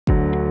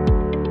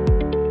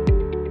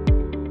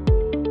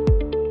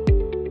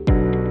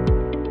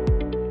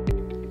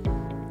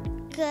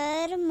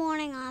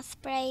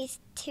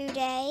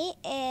Today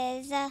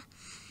is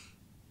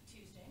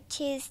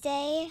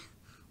Tuesday,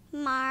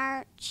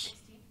 March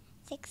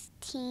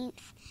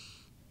 16th,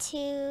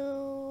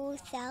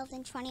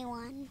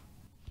 2021.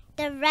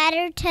 The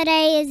weather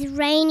today is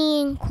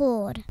rainy and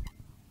cold.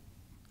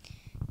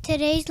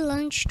 Today's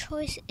lunch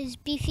choice is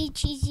beefy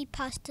cheesy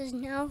pastas.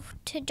 Now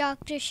to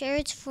Dr.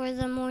 Sherritt's for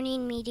the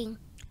morning meeting.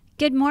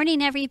 Good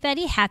morning,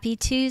 everybody. Happy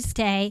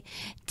Tuesday.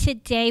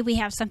 Today we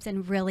have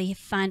something really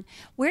fun.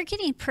 We're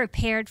getting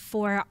prepared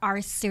for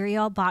our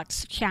cereal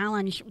box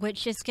challenge,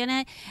 which is going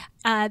to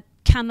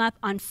come up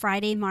on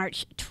Friday,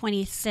 March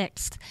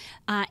 26th.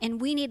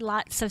 And we need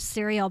lots of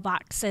cereal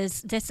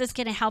boxes. This is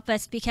going to help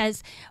us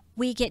because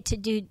we get to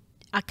do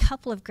a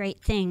couple of great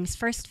things.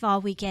 First of all,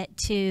 we get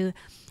to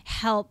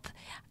help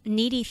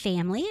needy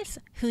families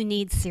who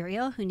need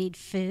cereal, who need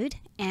food,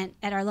 and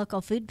at our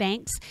local food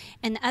banks.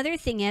 And the other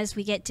thing is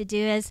we get to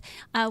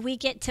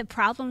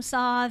problem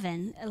solve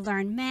and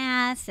learn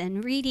math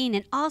and reading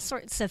and all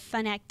sorts of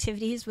fun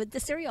activities with the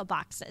cereal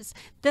boxes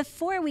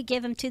before we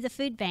give them to the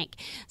food bank.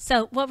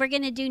 So what we're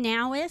going to do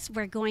now is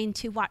we're going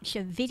to watch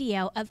a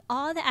video of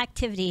all the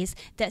activities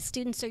that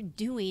students are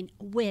doing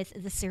with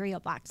the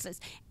cereal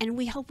boxes. And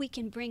we hope we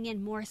can bring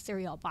in more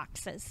cereal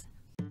boxes.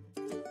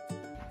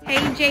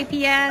 Hey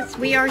JPS,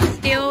 we are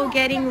still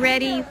getting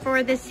ready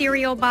for the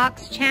cereal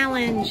box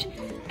challenge.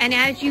 And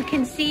as you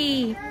can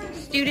see,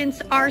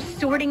 students are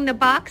sorting the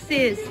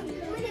boxes.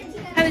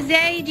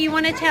 Jose, do you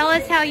want to tell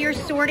us how you're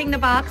sorting the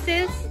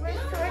boxes? We're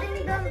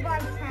sorting them by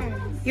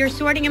tens. You're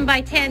sorting them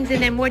by tens,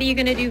 and then what are you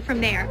going to do from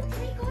there?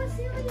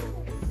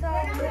 So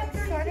we're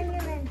sorting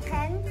them in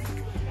tens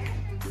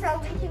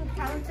so we can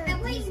count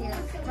them easier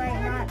by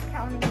not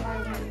counting by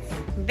ones.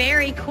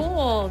 Very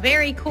cool,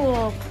 very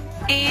cool.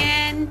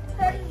 And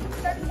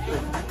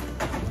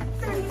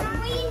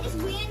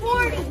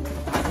 40.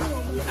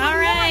 all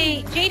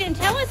right, Jaden,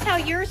 tell us how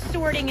you're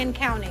sorting and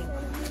counting.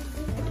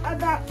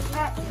 About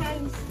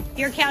tens.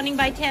 You're counting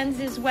by tens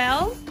as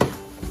well?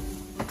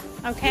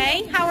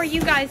 Okay, how are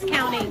you guys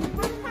counting?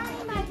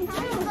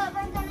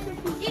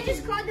 You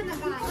just called them a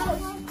guy.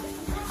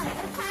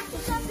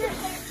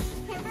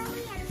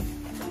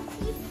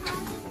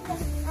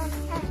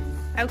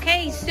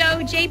 Okay, so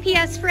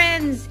JPS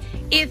friends,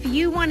 if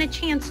you want a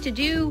chance to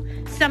do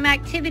some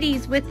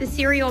activities with the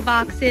cereal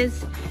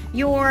boxes,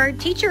 your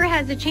teacher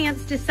has a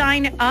chance to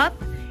sign up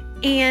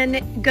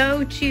and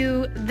go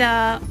to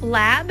the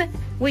lab,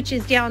 which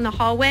is down the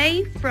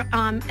hallway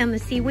in the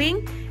C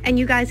wing, and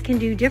you guys can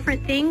do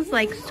different things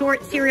like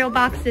sort cereal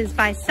boxes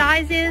by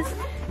sizes.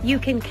 You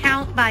can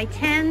count by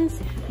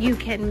tens, you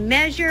can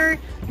measure,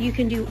 you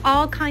can do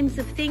all kinds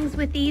of things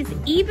with these,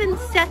 even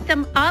set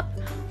them up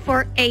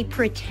for a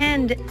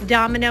pretend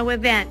domino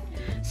event.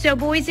 So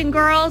boys and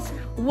girls,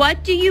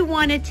 what do you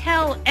want to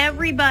tell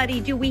everybody?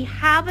 Do we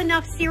have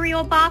enough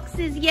cereal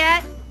boxes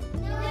yet?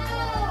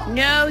 No.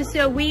 No,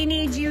 so we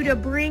need you to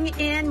bring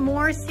in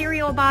more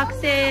cereal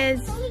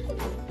boxes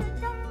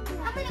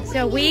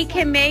so we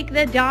can make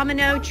the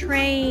domino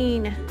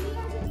train.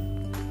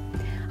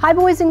 Hi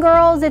boys and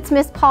girls, it's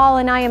Miss Paul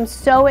and I am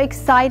so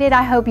excited.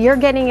 I hope you're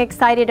getting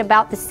excited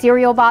about the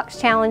cereal box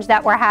challenge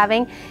that we're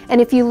having.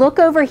 And if you look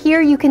over here,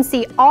 you can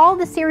see all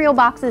the cereal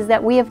boxes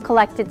that we have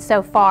collected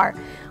so far.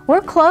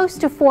 We're close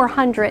to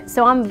 400,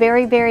 so I'm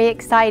very, very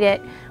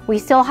excited. We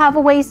still have a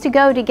ways to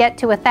go to get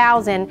to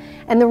 1,000.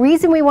 And the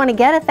reason we want to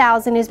get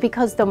 1,000 is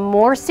because the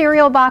more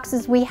cereal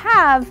boxes we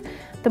have,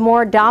 the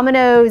more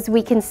dominoes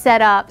we can set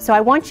up. So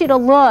I want you to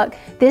look.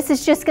 This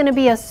is just going to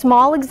be a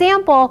small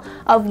example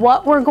of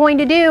what we're going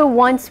to do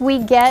once we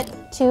get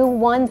to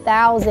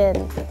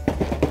 1,000.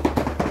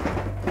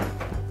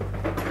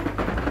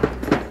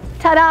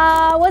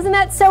 Ta-da! Wasn't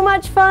that so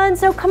much fun?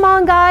 So come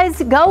on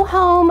guys, go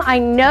home. I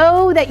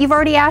know that you've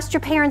already asked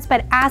your parents,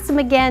 but ask them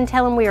again.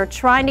 Tell them we are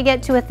trying to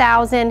get to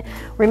 1,000.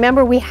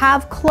 Remember, we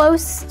have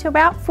close to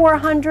about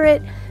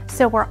 400.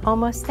 So we're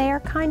almost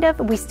there, kind of.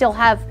 We still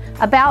have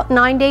about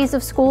 9 days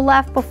of school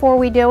left before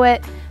we do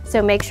it.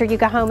 So make sure you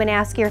go home and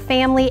ask your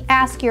family.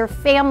 Ask your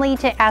family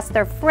to ask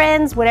their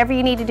friends, whatever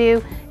you need to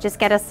do. Just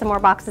get us some more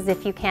boxes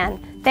if you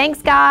can.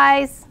 Thanks,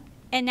 guys.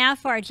 And now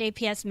for our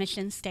JPS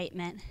mission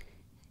statement.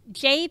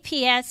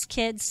 JPS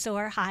kids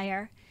soar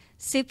higher,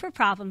 super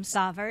problem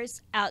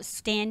solvers,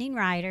 outstanding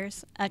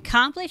writers,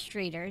 accomplished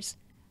readers,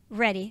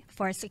 ready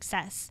for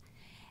success.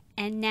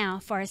 And now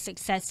for a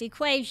success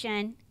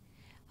equation.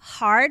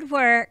 Hard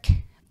work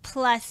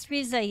plus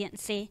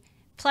resiliency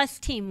plus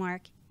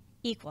teamwork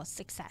equals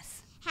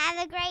success.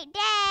 Have a great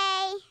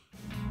day.